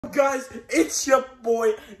Guys, it's your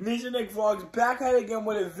boy Ninja Nick Vlogs back at it again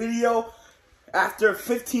with a video after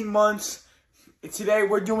 15 months. And today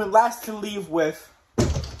we're doing Last to Leave with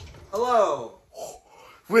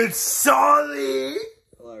Sully.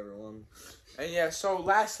 Hello everyone. And yeah, so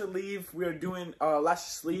Last to Leave, we are doing Last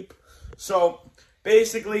to Sleep. So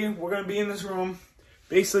basically we're gonna be in this room.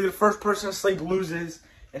 Basically the first person to sleep loses.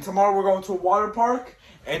 And tomorrow we're going to a water park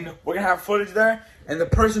and we're gonna have footage there. And the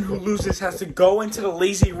person who loses has to go into the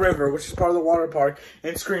lazy river, which is part of the water park,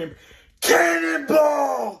 and scream,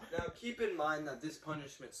 "Cannonball!" Now keep in mind that this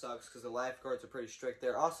punishment sucks because the lifeguards are pretty strict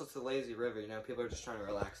there. Also, it's a lazy river, you know, people are just trying to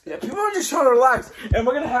relax there. Yeah, people are just trying to relax. And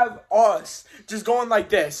we're gonna have us just going like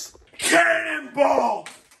this. Cannonball!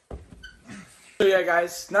 So yeah,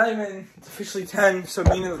 guys, not even officially 10, so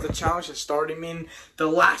meaning that the challenge is starting, meaning the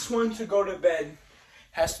last one to go to bed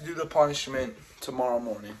has to do the punishment tomorrow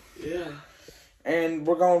morning. Yeah. And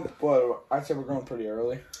we're going, well, I'd say we're going pretty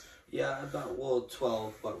early. Yeah, about,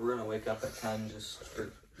 12, but we're gonna wake up at 10 just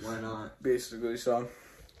for, why not? Basically, so.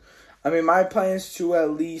 I mean, my plan is to at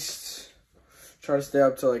least try to stay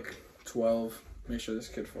up to like 12. Make sure this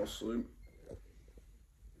kid falls asleep.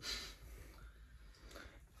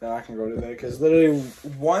 Then I can go to bed. Because literally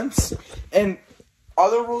once, and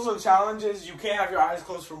other rules of the challenge is you can't have your eyes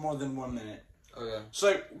closed for more than 1 minute. Okay. So,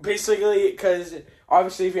 like, basically, because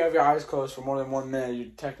obviously if you have your eyes closed for more than 1 minute, you're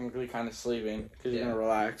technically kind of sleeping because you're going to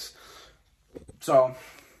relax. So,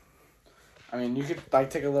 I mean, you could, like,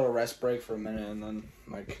 take a little rest break for a minute and then,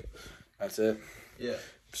 like, that's it. Yeah.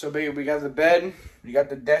 So, baby, we got the bed. You got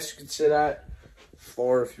the desk you can sit at.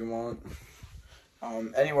 Floor if you want.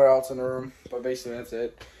 Anywhere else in the room. But basically, that's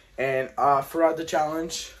it. And throughout the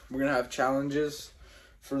challenge, we're going to have challenges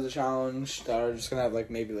for the challenge that are just gonna have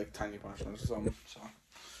like maybe like tiny punishments or something. So,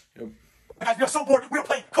 yep. Guys, we are so bored. We are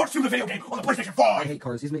playing Cars 2, the video game, on the PlayStation 5. I hate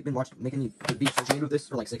cars. He's been making the beat associated with this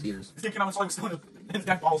for like 6 years. This game came out when Sully was still in his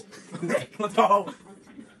death balls. Let's go.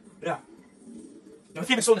 Yeah. This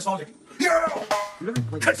game is so nostalgic. Yeah!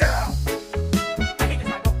 Cut down! I hate this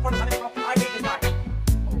guy. Bro. I hate this guy.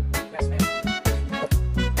 Oh, best man.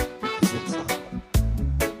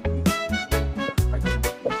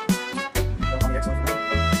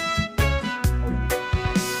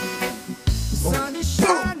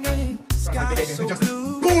 So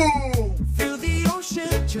blue. Boom! Feel the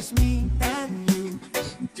ocean, just me and you.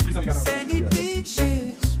 Sandy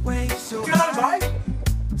beaches, waves so high.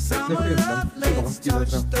 Summer love, let's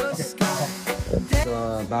touch the sky.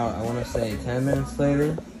 So about, I want to say 10 minutes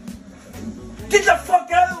later. Get the fuck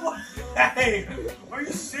out of the way! Are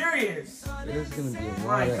you serious? It is going to be a Oh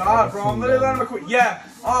lot my of god, bro, I'm literally editing letting him quit.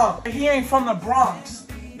 Yeah, he ain't from the Bronx.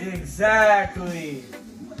 Exactly.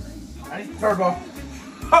 I need turbo.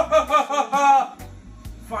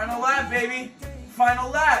 Final lap, baby. Final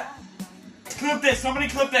lap. Clip this. Somebody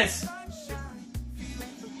clip this.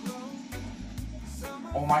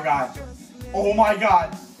 Oh my god. Oh my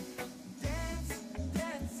god.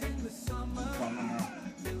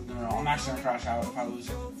 No. I'm actually gonna crash out if I lose.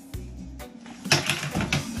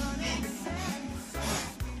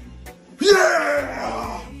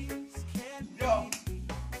 Yeah! Yo,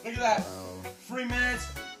 look at that. 3 minutes,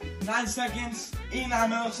 9 seconds, 89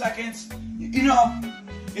 milliseconds. You know,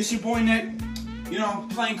 it's your boy Nick. You know,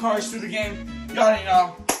 playing Cars through the game. You already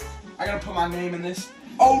know. I gotta put my name in this.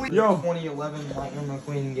 Oh, yo. 2011 Lightning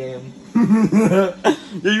McQueen game.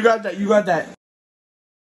 Yeah, you got that. You got that.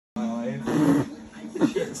 My life.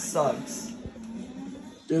 Shit sucks.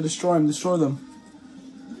 Yeah, destroy them. Destroy them.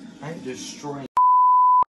 I'm destroying.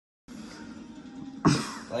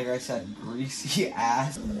 Like I said, greasy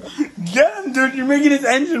ass. Get him, dude. You're making his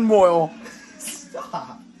engine boil.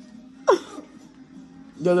 Stop.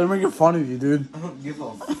 Yo, they're making fun of you, dude. I don't give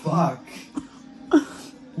a fuck.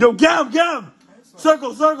 Yo, get him, get him!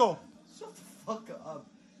 Circle, circle! Shut the fuck up.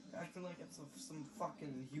 Acting like it's some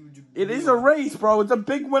fucking huge... It is a race, bro. It's a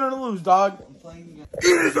big win or lose, dog. I'm playing... It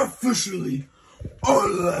is officially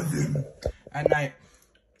 11 at night.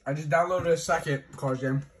 I just downloaded a second Cars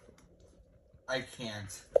game. I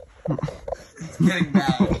can't. It's getting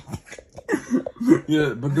bad.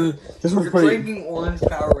 Yeah, but this one's You're pretty... drinking orange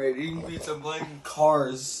Powerade, eating pizza, playing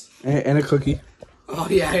Cars. And a cookie. Oh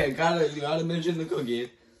yeah, you gotta mention the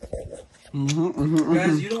cookie.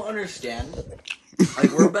 Guys, you don't understand.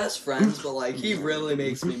 Like, we're best friends, but like, he really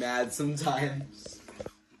makes me mad sometimes.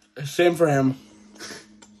 Same for him.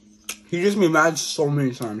 He gets me mad so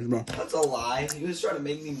many times, bro. That's a lie. He was trying to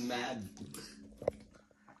make me mad.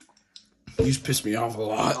 He just pissed me off a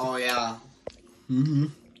lot. Oh yeah.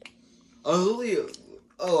 I was literally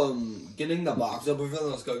getting the box open for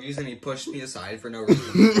those cookies, and he pushed me aside for no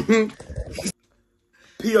reason.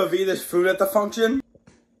 POV, there's food at the function.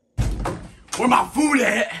 Where my food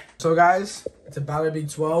at? So guys, it's about to be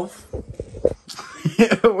 12.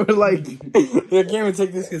 We're like, I can't even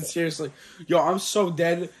take this kid seriously. Yo, I'm so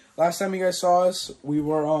dead. Last time you guys saw us, we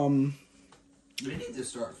were We need to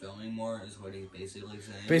start filming more, is what he's basically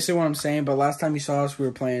saying. basically what I'm saying. But last time you saw us, we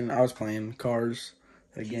were playing. I was playing Cars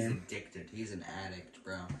again. He's addicted. He's an addict,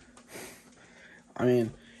 bro. I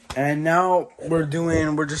mean, and now we're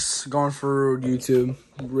just going for YouTube,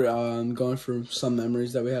 going for some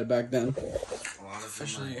memories that we had back then.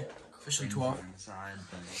 Officially 12.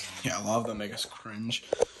 Yeah, a lot of them make us cringe.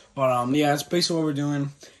 But yeah, it's basically what we're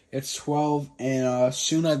doing. It's 12, and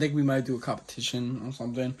soon I think we might do a competition or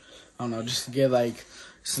something. I don't know, just to get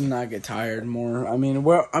just to not get tired more. I mean,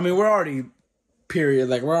 we're already period.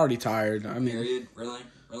 Like we're already tired. I mean, period, really,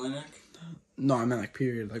 Nick? No, I meant like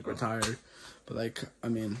period. Like we're tired. But I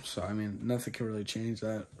mean, nothing can really change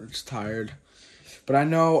that. We're just tired. But I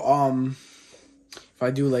know, if I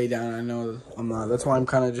do lay down, I know I'm not. That's why I'm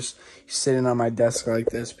kind of just sitting on my desk like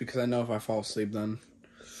this, because I know if I fall asleep, then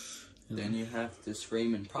you have to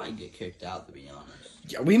scream and probably get kicked out, to be honest.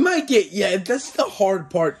 Yeah, we might get. Yeah, that's the hard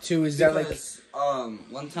part too. Is because,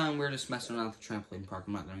 one time we were just messing around at the trampoline park.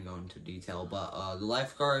 I'm not gonna go into detail, but the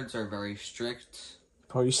lifeguards are very strict.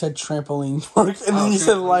 Oh, you said trampoline park, and then you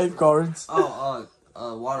said lifeguards.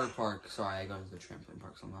 Water park. Sorry, I go to the trampoline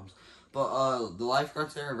park sometimes. But the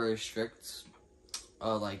lifeguards there are very strict.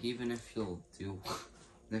 Even if you'll do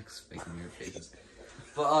Nick's making weird faces.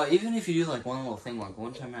 But even if you do one little thing,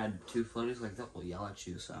 one time I had 2 floaties like that, will yell at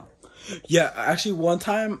you. So yeah, actually one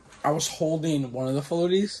time I was holding one of the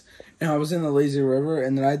floaties and I was in the lazy river,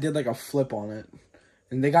 and then I did a flip on it,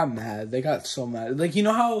 and they got mad. They got so mad. You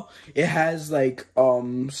know how it has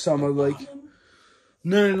some of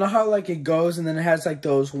no, how it goes, and then it has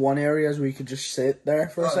those one areas where you could just sit there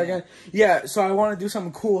for a second. Yeah, so I want to do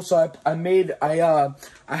something cool, so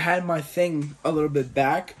I had my thing a little bit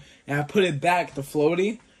back, and I put it back, the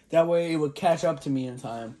floaty. That way it would catch up to me in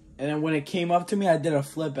time. And then when it came up to me, I did a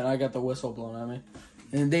flip, and I got the whistle blown at me.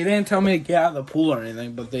 And they didn't tell me to get out of the pool or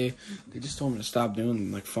anything, but they just told me to stop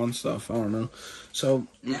doing fun stuff. I don't know. So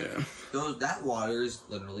yeah, that water is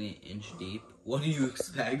literally an inch deep. What do you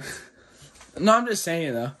expect? No, I'm just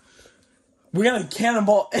saying though. We're gonna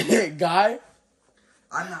cannonball it, guy.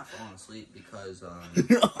 I'm not falling asleep because of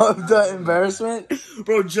the embarrassment,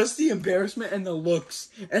 bro. Just the embarrassment and the looks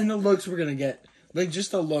we're gonna get.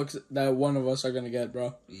 Just the looks that one of us are gonna get,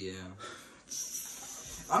 bro. Yeah.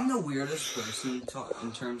 I'm the weirdest person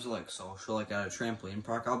in terms of social. At a trampoline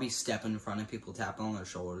park, I'll be stepping in front of people, tapping on their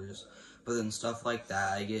shoulders, but then stuff like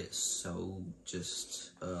that, I get so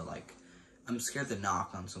just I'm scared to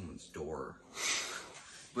knock on someone's door.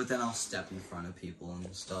 But then I'll step in front of people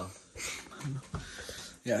and stuff.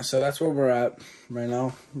 Yeah, so that's where we're at right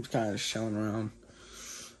now. I'm just kind of chilling around.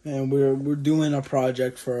 And we're doing a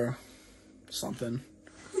project for something.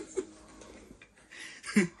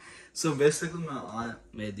 So basically my aunt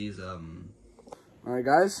made these Alright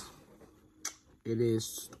guys. It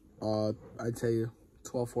is I'd tell you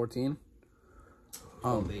 12:14.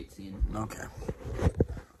 12:18. Okay.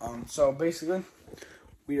 So basically,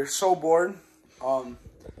 we are so bored.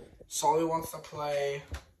 Sully wants to play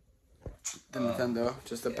the Nintendo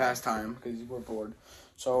just to pass time because we're bored.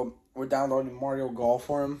 So we're downloading Mario Golf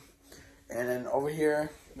for him, and then over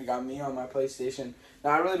here we got me on my PlayStation.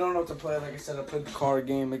 Now I really don't know what to play. Like I said, I played the card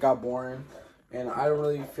game. It got boring, and I don't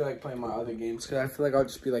really feel like playing my other games because I feel like I'll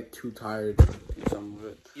just be too tired to do some of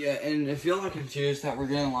it. Yeah, and if you're confused that we're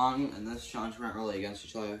getting along and this challenge, we're not really against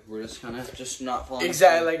each other. We're just kind of not following.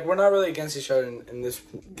 Exactly, we're not really against each other in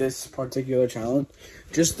this particular challenge.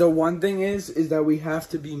 Just the one thing is that we have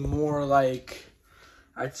to be more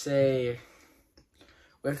I'd say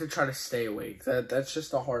we have to try to stay awake. That's just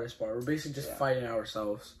the hardest part. We're basically just fighting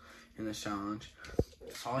ourselves in this challenge.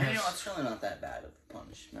 It's really not that bad of a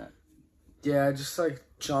punishment. Yeah, just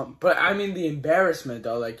jump. But I mean the embarrassment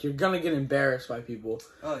though, you're gonna get embarrassed by people.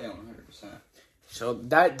 Oh yeah, 100%. So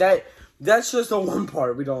that's just the one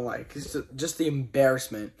part we don't like. It's just the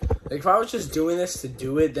embarrassment. If I was just doing this to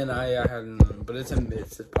do it, then I had none. But it's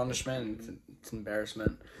a punishment and it's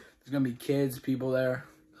embarrassment. There's gonna be kids, people there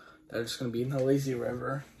that are just gonna be in the lazy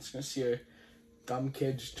river. Just gonna see a dumb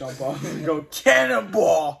kid just jump off and go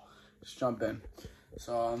cannonball. Just jump in.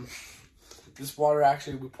 So this water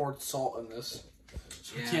actually, we poured salt in this.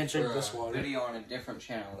 So we can't drink this water. Video on a different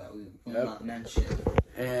channel that we will not mention.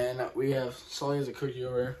 And we have Sully has a cookie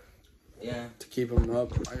over here. Yeah. To keep him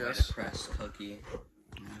up, I guess. Press cookie.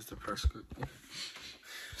 There's the press cookie.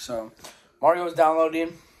 So Mario's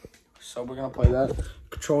downloading. So we're gonna play that.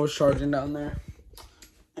 Controller's charging down there.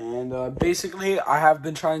 And basically I have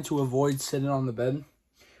been trying to avoid sitting on the bed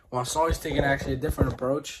Well, Sully's taking actually a different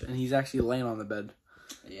approach, and he's actually laying on the bed.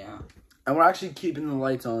 Yeah. And we're actually keeping the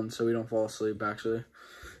lights on so we don't fall asleep, actually.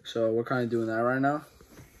 So we're kind of doing that right now.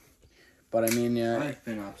 But I mean, yeah. I've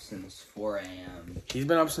been up since 4 a.m. He's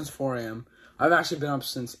been up since 4 a.m. I've actually been up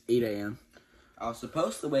since 8 a.m. I was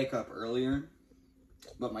supposed to wake up earlier,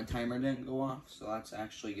 but my timer didn't go off, so that's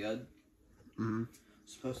actually good. Mm-hmm.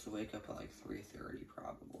 Supposed to wake up at like 3:30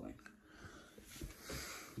 probably.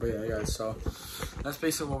 But yeah, guys, so that's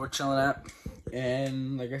basically what we're chilling at.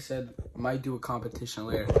 And like I said, might do a competition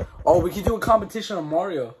later. Oh, we could do a competition on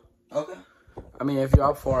Mario. Okay. I mean, if you're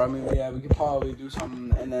up for it, I mean, yeah, we could probably do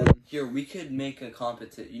something and then... Here, we could make a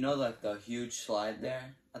competition. You know, like the huge slide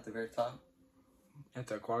there at the very top? At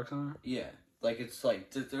the Aquatic Center? Yeah. Like, it's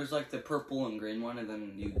like, there's like the purple and green one, and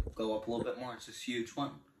then you go up a little bit more. It's this huge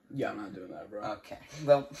one. Yeah, I'm not doing that, bro. Okay.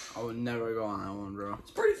 Well, I would never go on that one, bro.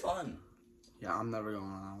 it's pretty fun. Yeah, I'm never going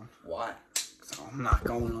on that one. Why? So I'm not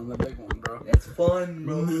going on the big one, bro. It's fun,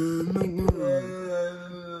 bro.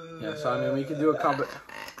 Yeah, so I mean, we could do a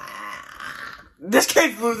This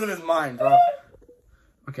kid's losing his mind, bro.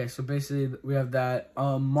 Okay, so basically we have that.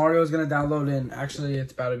 Mario's gonna download in. Actually,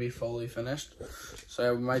 it's about to be fully finished. So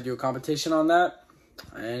yeah, we might do a competition on that.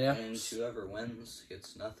 And yeah. And whoever wins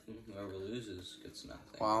gets nothing. Whoever loses gets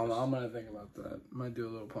nothing. Well, I'm gonna think about that. Might do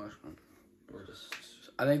a little punishment. We're just...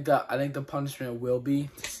 I think the punishment will be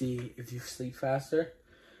to see if you sleep faster.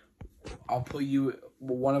 I'll put you.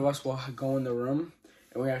 One of us will go in the room,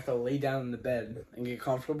 and we have to lay down in the bed and get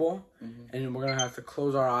comfortable, and then we're gonna have to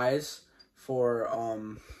close our eyes for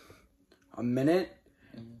a minute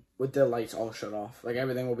with the lights all shut off. Like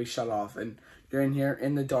everything will be shut off, and you're in here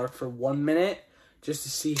in the dark for 1 minute just to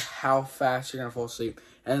see how fast you're gonna fall asleep.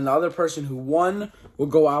 And the other person who won will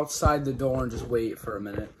go outside the door and just wait for a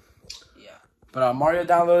minute. But Mario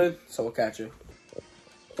downloaded, so we'll catch you.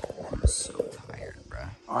 I'm so tired, bro.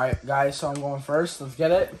 Alright, guys, so I'm going first. Let's get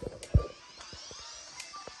it.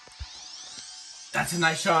 That's a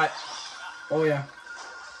nice shot. Oh, yeah.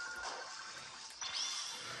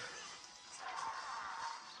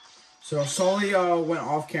 So, Sully went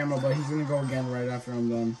off camera, but he's going to go again right after I'm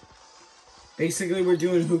done. Basically, we're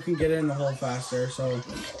doing who can get it in the hole faster, so...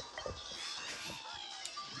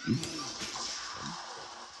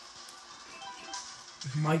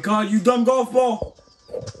 My God, you dumb golf ball!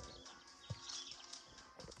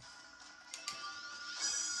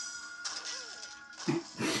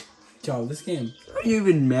 Yo, this game. How do you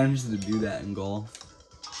even manage to do that in golf?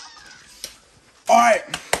 Alright.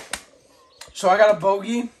 So I got a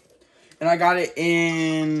bogey. And I got it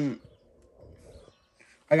in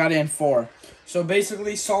 4. So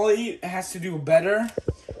basically, Sully has to do better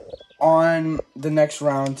on the next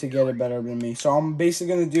round to get it better than me. So I'm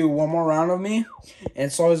basically going to do 1 more round of me.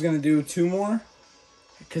 And Sully's going to do 2 more.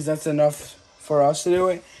 Because that's enough for us to do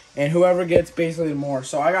it. And whoever gets basically more.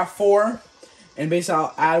 So I got 4. And basically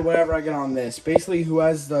I'll add whatever I get on this. Basically who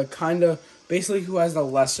has the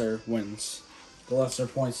lesser wins. The lesser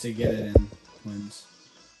points to get it in wins.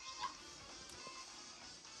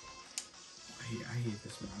 I hate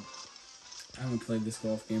this map. I haven't played this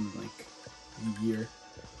golf game in like a year.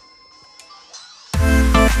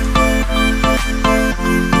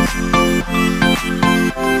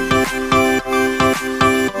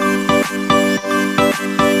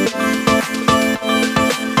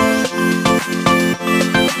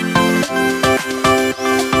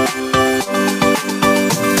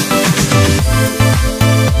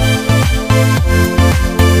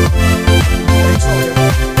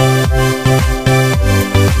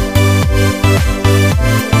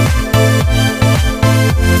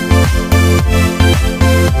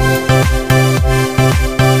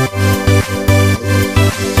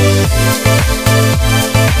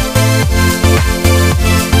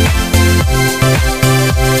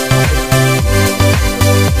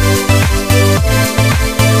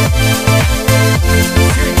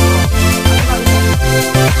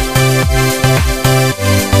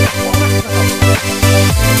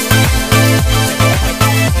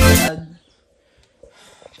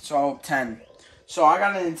 So 10. So I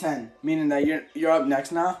got it in 10, meaning that you're up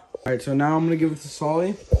next now. All right, so now I'm gonna give it to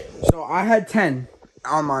Sully. So I had 10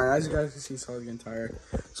 on mine. As you guys can see, Sully's getting tired.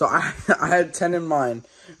 So I had 10 in mine.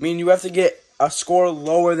 Meaning you have to get a score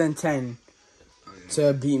lower than 10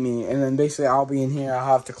 to beat me, and then basically I'll be in here.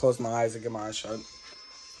 I'll have to close my eyes and get my eyes shut.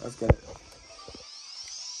 Let's get it.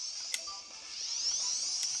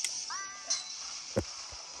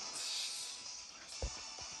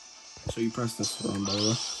 So you press this button, by the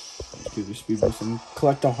way. Do your speed boost and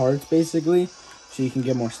collect the hearts, basically, so you can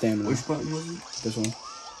get more stamina. Which button was it? This one.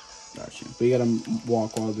 Gotcha. But you gotta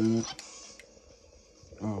walk while doing it.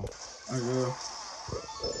 Oh. I go.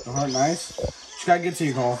 Alright, nice. Just gotta get to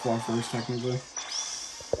your golf ball first, technically.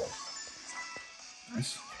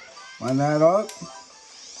 Nice. Line that up.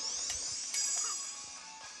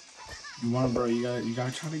 You want it, bro? You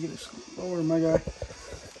gotta try to get it lower, my guy.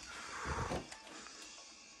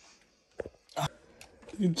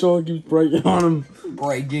 Control keeps breaking on him.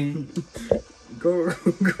 Breaking. Go,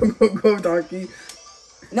 Donkey.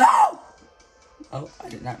 No! Oh, I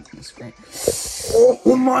did not miss screen.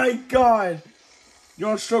 Oh my god!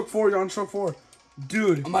 You're on stroke 4, you're on stroke 4.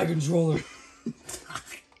 Dude. My controller.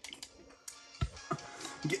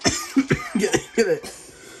 Get it.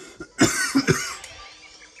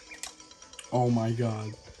 Oh my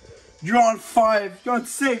god. You're on 5, you're on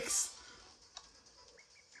 6.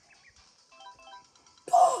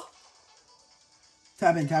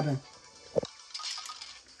 Tap in.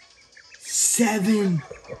 7.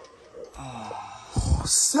 Oh,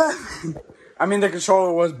 7. I mean, the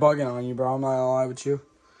controller was bugging on you, bro. I'm not gonna lie with you.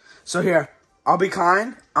 So here, I'll be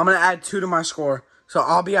kind. I'm gonna add 2 to my score. So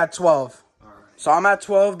I'll be at 12. Alright. So I'm at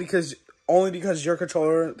 12 because your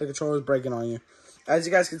controller, the controller is breaking on you. As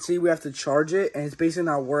you guys can see, we have to charge it, and it's basically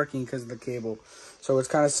not working because of the cable. So it's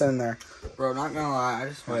kind of sitting there. Bro, not gonna lie, I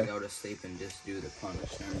just want to go to sleep and just do the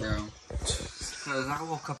punishment, bro. Because I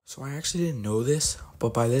woke up. So I actually didn't know this,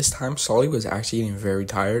 but by this time, Sully was actually getting very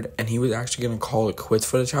tired, and he was actually going to call it quits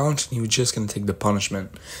for the challenge, and he was just going to take the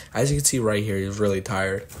punishment. As you can see right here, he was really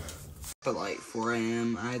tired. At like 4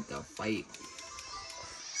 a.m., I had to fight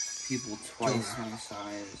people twice my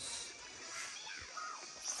size.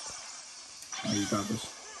 Oh, you got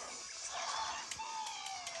this.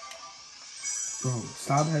 Bro,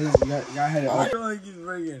 stop heading. You gotta head it up. I feel like he's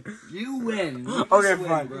breaking. You win. You Okay, win,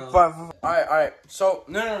 fine. bro. Alright. So,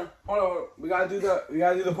 no. Hold on. We gotta do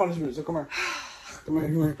the punishment. So, come here. Come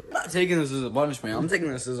here. I'm not taking this as a punishment. I'm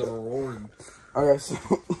taking this as a reward. Okay, so,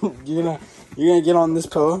 you're gonna get on this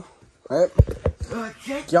pillow, right?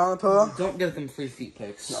 Get on the pillow. Don't get them free feet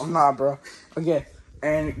pics. I'm not, bro. Okay,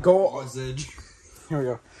 and go. Here we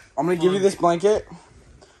go. I'm gonna give you this blanket.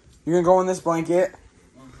 You're gonna go in this blanket.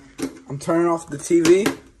 I'm turning off the TV.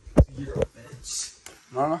 You're a bitch.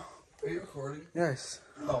 No. Are you recording? Yes.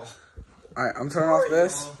 Oh. Alright, I'm turning off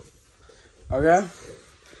this. Okay?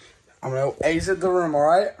 I'm gonna exit the room,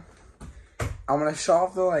 alright? I'm gonna shut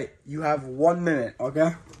off the light. You have 1 minute,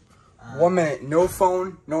 okay? 1 minute. No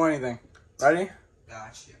phone, no anything. Ready?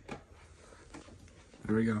 Gotcha.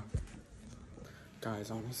 Here we go.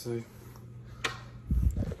 Guys, honestly,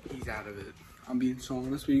 he's out of it. I'm being so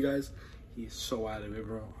honest with you guys. He's so out of it,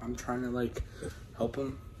 bro. I'm trying to, like, help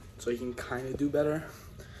him so he can kind of do better.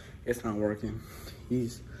 It's not working.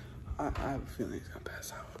 I have a feeling he's gonna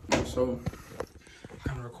pass out. So, I'm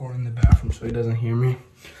kind of recording in the bathroom so he doesn't hear me.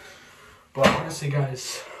 But honestly,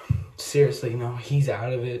 guys, seriously, no, he's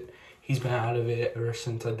out of it. He's been out of it ever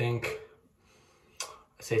since, I think,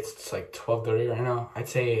 I'd say it's like 12:30 right now. I'd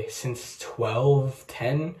say since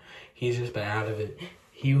 12:10, he's just been out of it.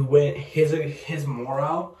 He went, his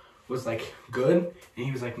morale was like good, and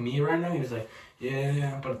he was like me right now. He was like,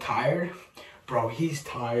 yeah, but tired. Bro, he's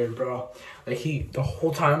tired, bro. Like, the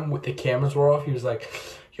whole time with the cameras were off, he was like,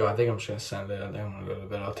 yo, I think I'm just gonna send it. I think I'm gonna go to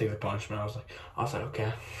bed. I'll take the punishment. I was like,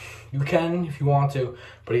 okay, you can if you want to,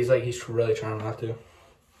 but he's really trying not to.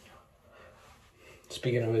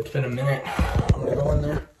 Speaking of it, it's been a minute. I'm gonna go in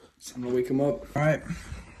there. I'm gonna wake him up. All right.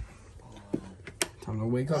 Time to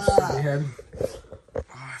wake up, sleepyhead.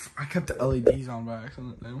 Oh, I kept the LEDs on by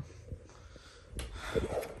accident, though.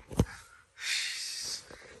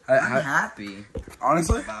 I'm happy.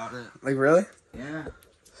 Honestly? About it. Like, really? Yeah. I'm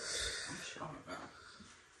shocked about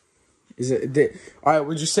it. Is it? Alright,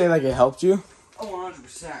 would you say, like, it helped you? Oh,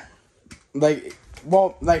 100%. Like,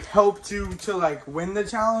 well, like, helped you to, like, win the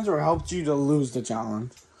challenge or helped you to lose the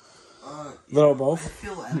challenge? Little both? I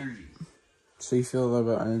feel energy. So you feel a little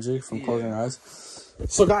bit of energy from closing your eyes?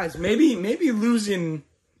 So, guys, maybe losing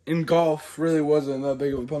in golf really wasn't that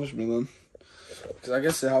big of a punishment then. Because I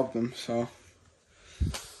guess it helped him, so.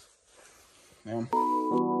 Yeah.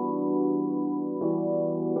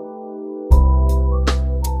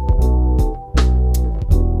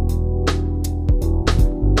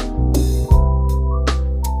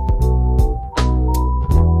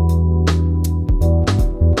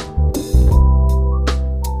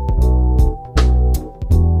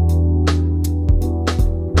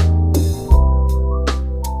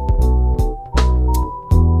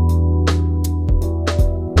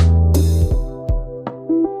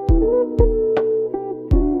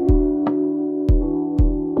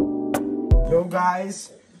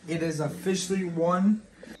 Guys, it is officially won,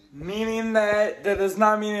 meaning that does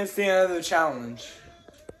not mean it's the end of the challenge.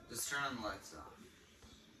 Just turn on the lights off.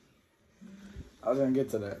 I was gonna get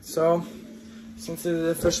to that. So, since it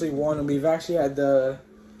is officially 1, and we've actually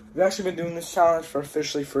been doing this challenge for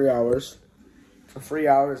officially 3 hours. For 3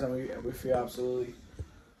 hours, and we feel absolutely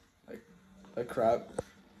like crap.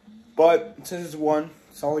 But since it's 1,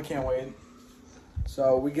 Sully can't wait.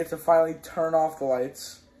 So we get to finally turn off the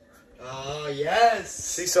lights. Oh yes.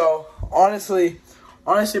 See, so honestly,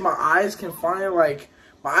 my eyes can finally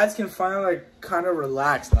kind of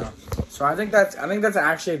relax now. So I think that's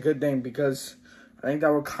actually a good thing, because I think that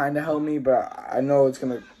will kind of help me, but I know it's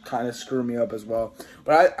gonna kind of screw me up as well.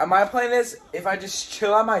 But my plan is, if I just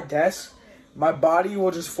chill at my desk, my body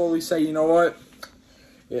will just fully say, you know what?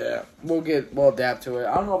 Yeah, we'll adapt to it.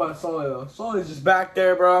 I don't know about Sully though. Sully's just back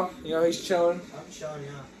there, bro. You know, he's chilling. I'm chilling,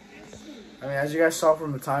 yeah. I mean, as you guys saw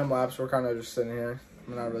from the time lapse, we're kind of just sitting here.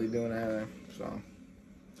 We're not really doing anything. So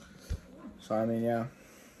I mean, yeah.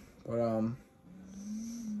 But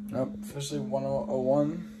nope. Officially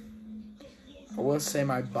 1:01. I will say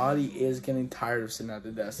my body is getting tired of sitting at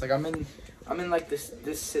the desk. Like I'm in like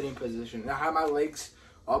this sitting position. I have my legs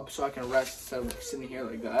up so I can rest instead of sitting here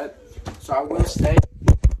like that. So I will stay.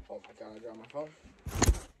 Oh my god, I dropped my phone.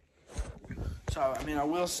 So I mean, I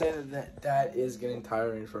will say that is getting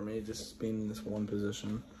tiring for me, just being in this one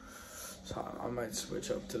position. So I might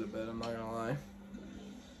switch up to the bed. I'm not gonna lie.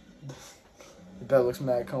 The bed looks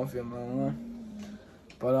mad comfy. I'm not gonna lie.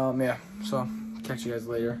 But yeah. So catch you guys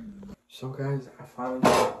later. So guys, I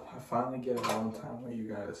finally get alone time with you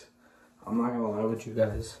guys. I'm not gonna lie with you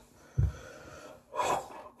guys.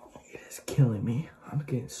 It is killing me. I'm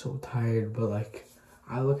getting so tired, but like,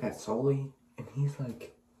 I look at Sully and he's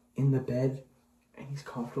like in the bed and he's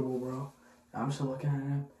comfortable, bro. And I'm just looking at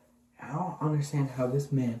him. And I don't understand how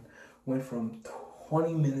this man went from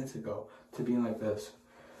 20 minutes ago to being like this.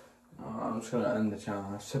 I'm just gonna end the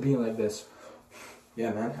challenge. To being like this.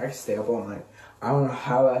 Yeah, man, I can stay up all night. I don't know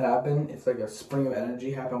how that happened. It's like a spring of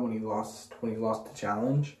energy happened when he lost the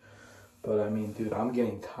challenge. But I mean, dude, I'm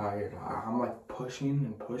getting tired. I'm like pushing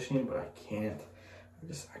and pushing, but I can't.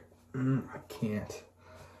 I can't.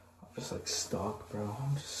 I'm just like stuck, bro.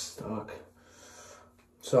 I'm just stuck.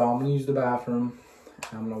 So I'm gonna use the bathroom.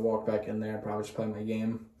 And I'm gonna walk back in there, probably just play my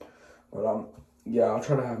game. But yeah, I'll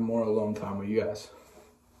try to have more alone time with you guys.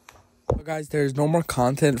 So guys, there's no more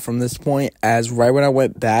content from this point, as right when I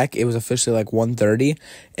went back, it was officially like 1:30,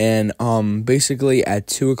 and basically at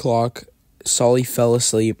 2 o'clock, Sully fell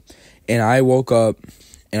asleep, and I woke up,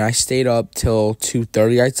 and I stayed up till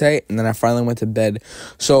 2:30, I'd say, and then I finally went to bed.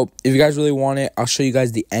 So if you guys really want it, I'll show you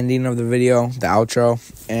guys the ending of the video, the outro,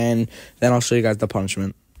 and then I'll show you guys the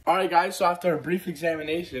punishment. Alright guys, so after a brief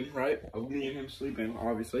examination, right, of me and him sleeping,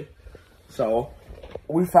 obviously, so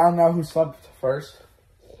we found out who slept first.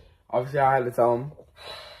 Obviously, I had to tell him.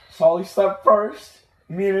 Sully slept first,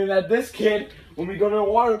 meaning that this kid, when we go to the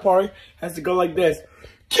water park, has to go like this.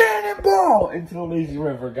 Cannonball! Into the lazy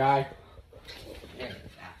river, guy. Yeah,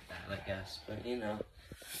 I guess, but you know.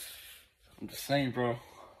 I'm just saying, bro.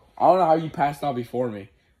 I don't know how you passed out before me.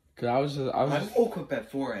 Cause I was just woke up at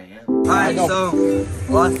 4 a.m. Alright, so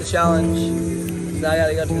lost the challenge. So now I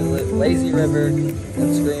gotta go to the lazy river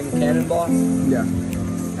and scream cannonball. yeah.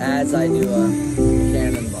 As I do a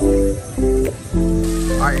cannonball.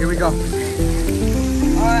 Alright, here we go.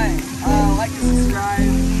 Alright, like and subscribe.